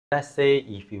Let's say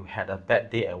if you had a bad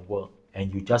day at work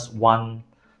and you just want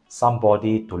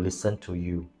somebody to listen to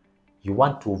you. You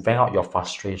want to vent out your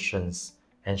frustrations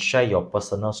and share your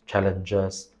personal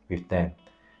challenges with them.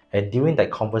 And during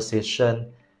that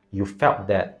conversation, you felt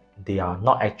that they are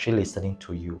not actually listening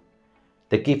to you.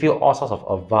 They give you all sorts of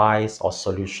advice or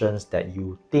solutions that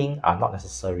you think are not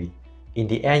necessary. In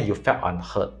the end, you felt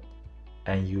unheard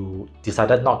and you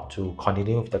decided not to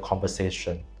continue with the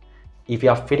conversation. If you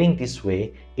are feeling this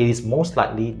way, it is most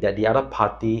likely that the other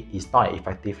party is not an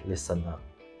effective listener.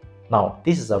 Now,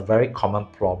 this is a very common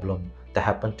problem that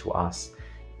happens to us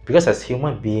because as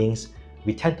human beings,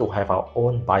 we tend to have our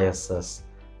own biases,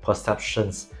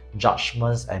 perceptions,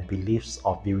 judgments, and beliefs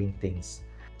of viewing things.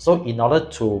 So in order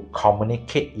to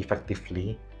communicate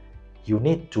effectively, you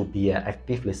need to be an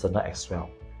active listener as well.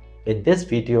 In this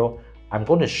video, I'm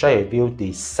going to share with you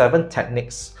the 7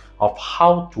 techniques of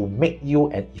how to make you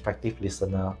an effective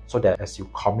listener so that as you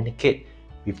communicate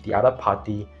with the other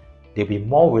party, they'll be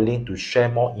more willing to share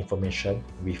more information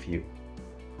with you.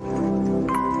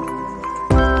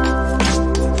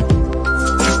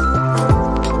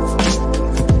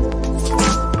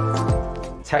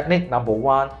 Technique number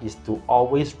 1 is to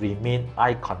always remain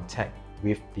eye contact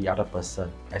with the other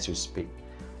person as you speak.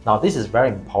 Now this is very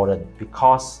important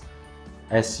because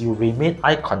as you remain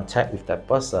eye contact with that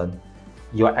person,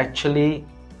 you are actually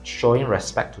showing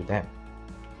respect to them.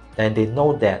 And they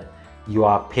know that you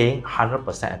are paying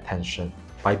 100% attention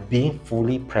by being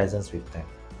fully present with them.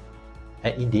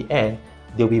 And in the end,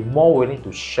 they'll be more willing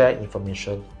to share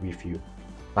information with you.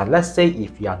 Now let's say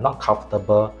if you are not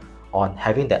comfortable on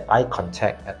having that eye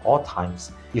contact at all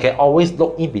times, you can always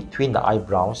look in between the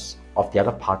eyebrows of the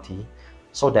other party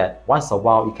so that once in a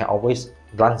while you can always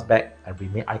glance back and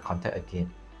remain eye contact again.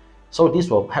 So this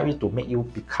will help you to make you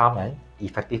become an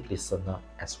effective listener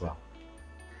as well.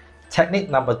 Technique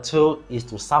number 2 is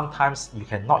to sometimes you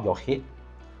can nod your head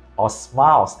or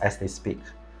smiles as they speak.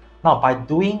 Now by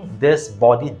doing these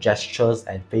body gestures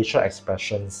and facial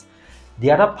expressions,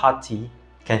 the other party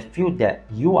can feel that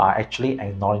you are actually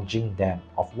acknowledging them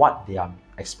of what they are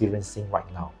experiencing right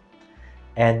now.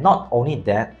 And not only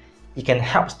that, it can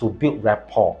help to build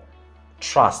rapport,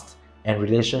 trust, and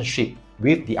relationship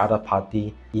with the other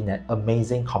party in an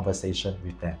amazing conversation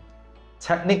with them.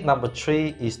 Technique number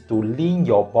 3 is to lean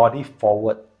your body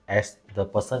forward as the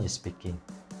person is speaking.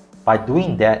 By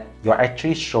doing that, you're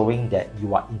actually showing that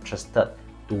you are interested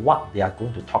to what they are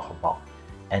going to talk about,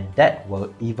 and that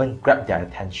will even grab their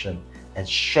attention and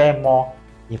share more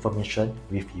information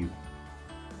with you.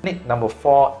 Technique number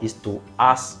 4 is to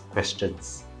ask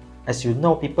questions. As you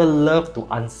know, people love to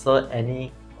answer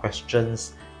any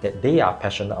questions that they are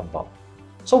passionate about.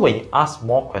 So when you ask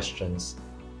more questions,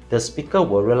 the speaker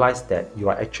will realize that you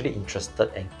are actually interested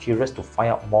and curious to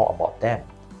find out more about them,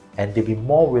 and they'll be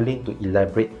more willing to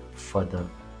elaborate further.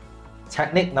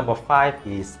 Technique number 5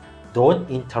 is don't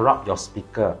interrupt your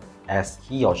speaker as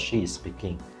he or she is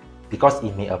speaking because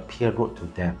it may appear rude to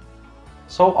them.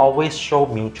 So always show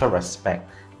mutual respect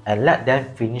and let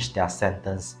them finish their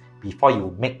sentence before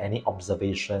you make any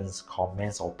observations,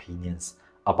 comments, or opinions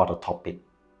about the topic.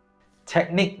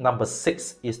 Technique number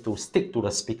 6 is to stick to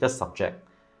the speaker's subject.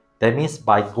 That means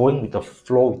by going with the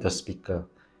flow with the speaker.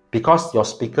 Because your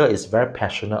speaker is very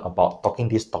passionate about talking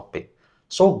this topic,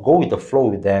 so go with the flow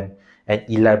with them and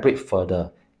elaborate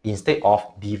further instead of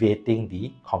deviating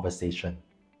the conversation.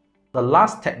 The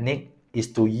last technique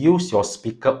is to use your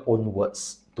speaker's own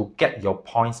words to get your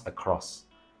points across.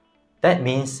 That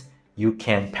means you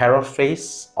can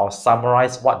paraphrase or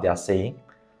summarize what they are saying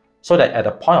so that at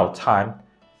a point of time,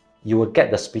 you will get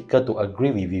the speaker to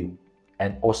agree with you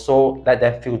and also let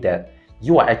them feel that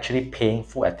you are actually paying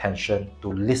full attention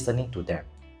to listening to them.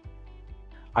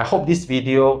 I hope this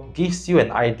video gives you an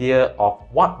idea of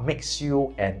what makes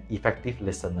you an effective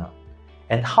listener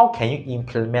and how can you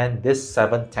implement these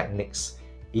 7 techniques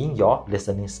in your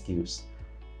listening skills.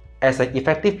 As an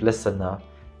effective listener,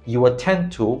 you will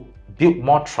tend to build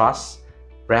more trust,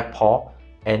 rapport,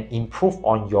 and improve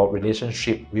on your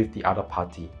relationship with the other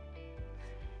party.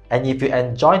 And if you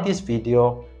enjoyed this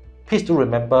video, please do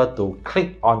remember to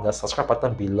click on the subscribe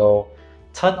button below,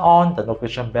 turn on the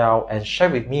notification bell, and share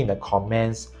with me in the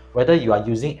comments whether you are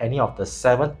using any of the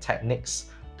 7 techniques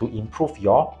to improve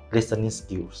your listening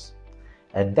skills.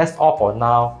 And that's all for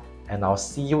now, and I'll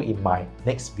see you in my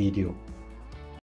next video.